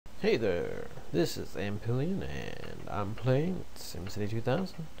Hey there, this is Ampillion and I'm playing SimCity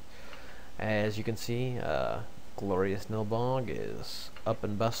 2000. As you can see, glorious Nilbog is up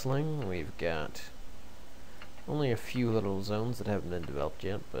and bustling. We've got only a few little zones that haven't been developed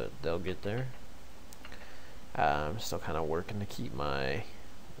yet, but they'll get there. I'm still kind of working to keep my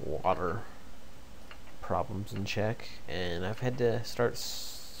water problems in check, and I've had to start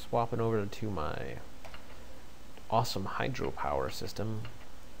swapping over to my awesome hydropower system,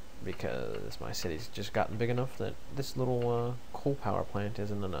 because my city's just gotten big enough that this little coal power plant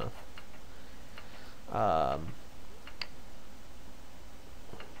isn't enough. What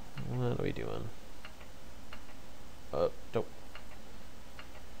are we doing? Nope.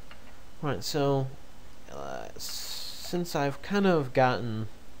 Right, so since I've kind of gotten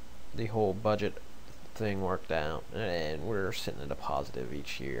the whole budget thing worked out, and we're sitting at a positive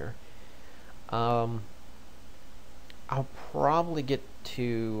each year, I'll probably get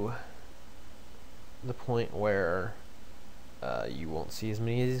to the point where you won't see as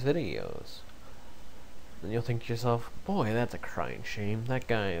many of these videos. And you'll think to yourself, boy, that's a crying shame. That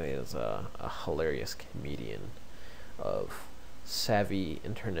guy is a hilarious comedian of savvy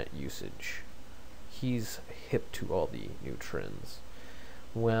internet usage. He's hip to all the new trends.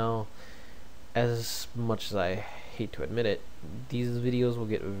 Well, as much as I hate to admit it, these videos will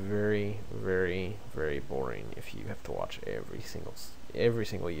get very, very, very boring if you have to watch every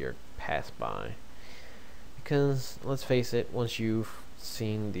single year pass by. Because let's face it, once you've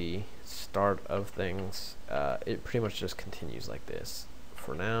seen the start of things, it pretty much just continues like this.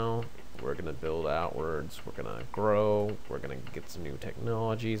 For now, we're gonna build outwards, we're gonna grow, we're gonna get some new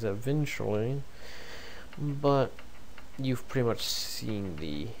technologies eventually, but you've pretty much seen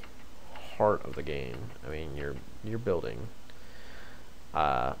the heart of the game. I mean, you're building.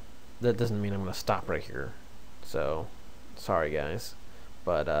 That doesn't mean I'm gonna stop right here, so sorry guys,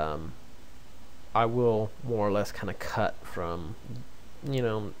 but I will more or less kind of cut from,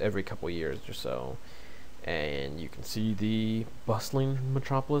 every couple years or so, and you can see the bustling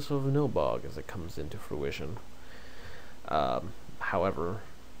metropolis of Nilbog as it comes into fruition. However,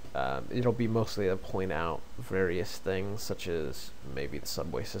 it'll be mostly to point out various things, such as maybe the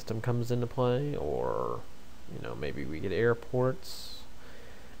subway system comes into play, or maybe we get airports.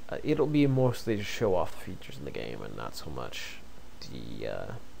 It'll be mostly to show off the features in the game, and not so much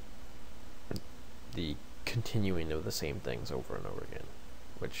the continuing of the same things over and over again,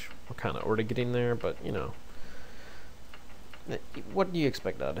 which we're kind of already getting there, but what do you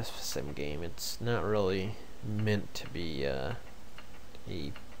expect out of a sim game? It's not really meant to be a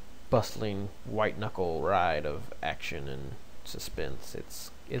bustling white knuckle ride of action and suspense.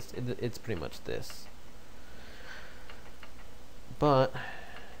 It's pretty much this, but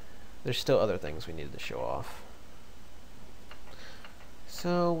there's still other things we needed to show off.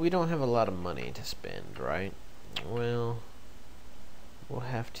 So we don't have a lot of money to spend, right? Well, we'll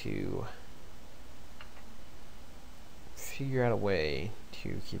have to figure out a way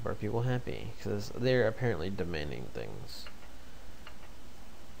to keep our people happy, because they're apparently demanding things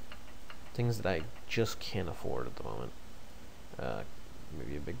that I just can't afford at the moment.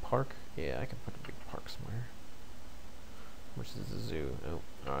 Maybe a big park? Yeah, I can put a big park somewhere. Which is a zoo. Oh,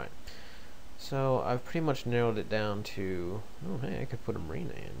 alright. So I've pretty much narrowed it down to, oh hey, I could put a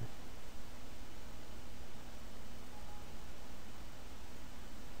marina in.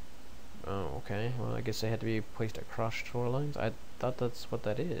 Oh, okay. Well, I guess they had to be placed across shorelines. I thought that's what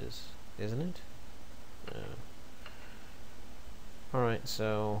that is, isn't it? Alright,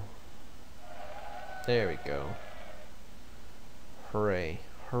 so there we go. Hooray.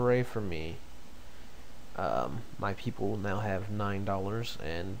 Hooray for me. My people now have $9,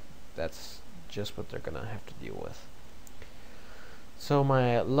 and that's just what they're gonna have to deal with. So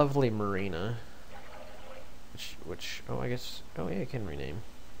my lovely marina, which oh, I guess, oh yeah, I can rename.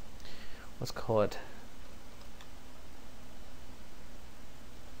 Let's call it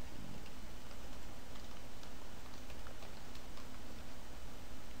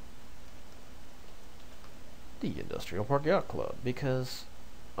the Industrial Park Yacht Club, because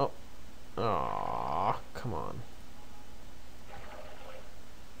oh, come on.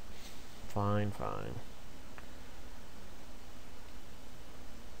 Fine.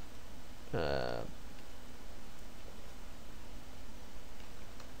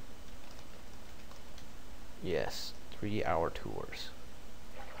 Yes, 3-hour tours.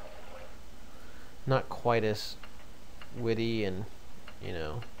 Not quite as witty and,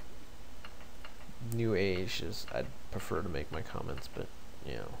 new age as I'd prefer to make my comments, but,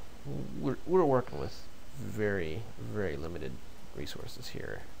 we're working with very, very limited resources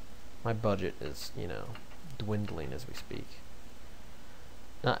here. My budget is, dwindling as we speak.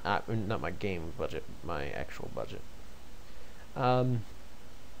 Not my game budget, my actual budget. Um,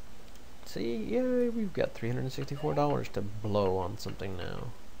 See, yeah, we've got $364 to blow on something now,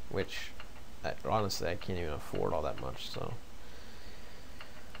 which, honestly, I can't even afford all that much, so.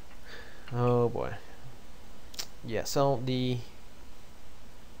 Oh boy. Yeah, so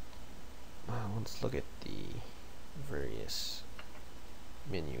let's look at the various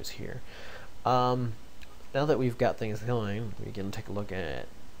menus here. Now that we've got things going, we can take a look at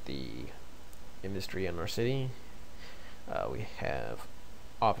the industry in our city. We have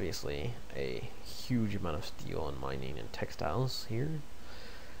obviously a huge amount of steel and mining and textiles here.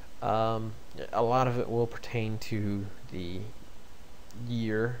 A lot of it will pertain to the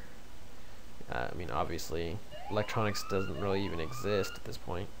year. I mean, obviously, electronics doesn't really even exist at this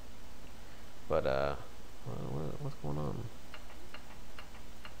point. But, what's going on?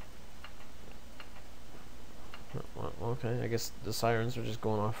 Well, okay, I guess the sirens are just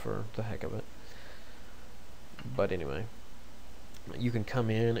going off for the heck of it. But anyway, you can come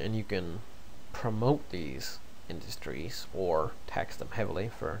in and you can promote these industries or tax them heavily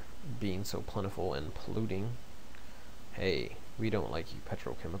for being so plentiful and polluting. Hey, we don't like you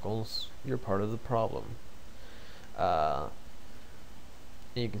petrochemicals. You're part of the problem.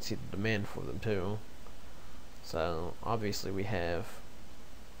 You can see the demand for them too. So obviously we have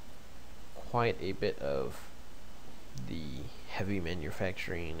quite a bit of the heavy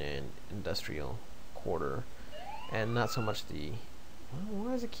manufacturing and industrial quarter, and not so much the, well,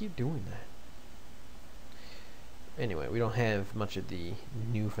 why does it keep doing that? Anyway, we don't have much of the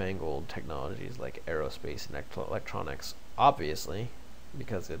newfangled technologies like aerospace and electronics, obviously,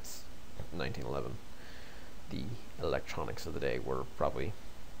 because it's 1911. The electronics of the day were probably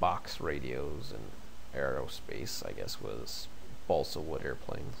box radios, and aerospace, I guess, was balsa wood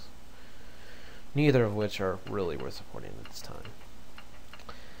airplanes. Neither of which are really worth supporting at this time.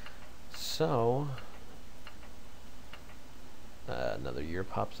 So, another year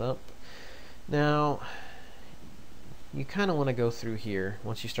pops up. Now, you kind of want to go through here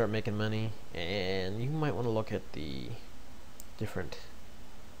once you start making money, and you might want to look at the different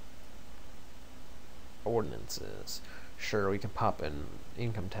ordinances. Sure, we can pop in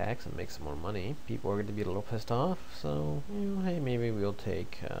income tax and make some more money. People are going to be a little pissed off, so, you know, hey, maybe we'll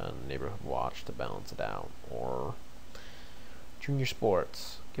take neighborhood watch to balance it out, or junior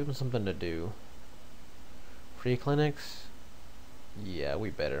sports. Give them something to do. Free clinics? Yeah, we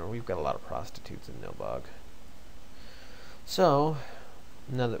better. We've got a lot of prostitutes in Nilbog. So,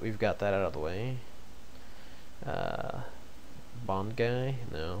 now that we've got that out of the way, bond guy?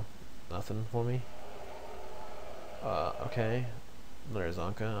 No, nothing for me. Okay, there's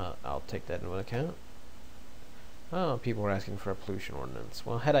Anka. I'll take that into account. Oh, people were asking for a pollution ordinance.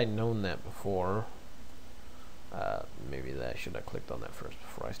 Well, had I known that before, maybe that I should have clicked on that first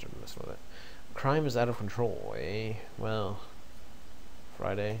before I started messing with it. Crime is out of control, eh? Well,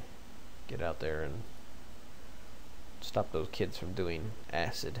 Friday, get out there and stop those kids from doing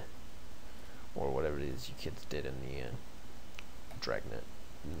acid, or whatever it is you kids did in the Dragnet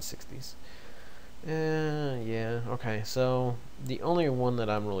in the 60s. Yeah, okay, so the only one that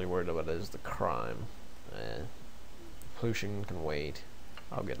I'm really worried about is the crime. Pollution can wait.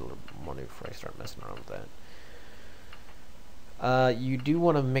 I'll get a little more money before I start messing around with that. You do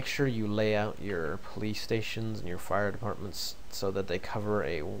want to make sure you lay out your police stations and your fire departments so that they cover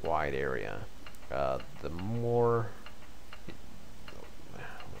a wide area. The more...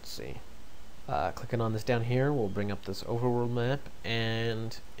 Let's see. Clicking on this down here will bring up this overworld map,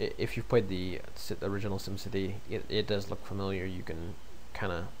 and if you've played the original SimCity, it does look familiar. You can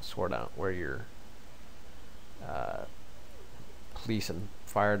kind of sort out where your police and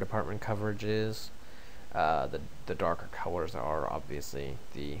fire department coverage is. The darker colors are obviously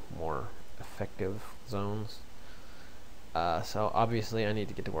the more effective zones. So obviously I need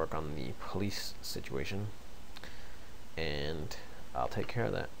to get to work on the police situation, and I'll take care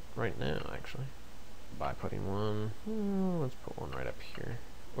of that right now, actually, by putting one, let's put one right up here.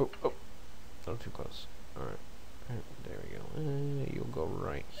 Oh, not too close. Alright, there we go. You'll go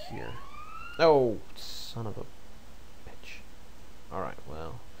right here. Oh, son of a bitch. Alright,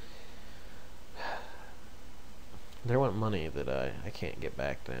 well, there went money that I can't get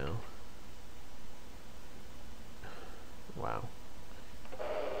back now. Wow.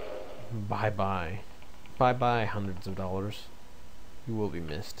 Bye-bye. Bye-bye, hundreds of dollars. You will be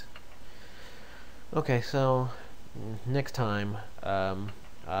missed. Okay, so next time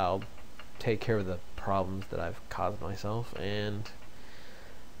I'll take care of the problems that I've caused myself, and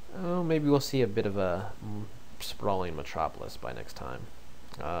maybe we'll see a bit of a sprawling metropolis by next time.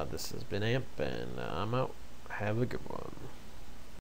 This has been Amp, and I'm out. Have a good one.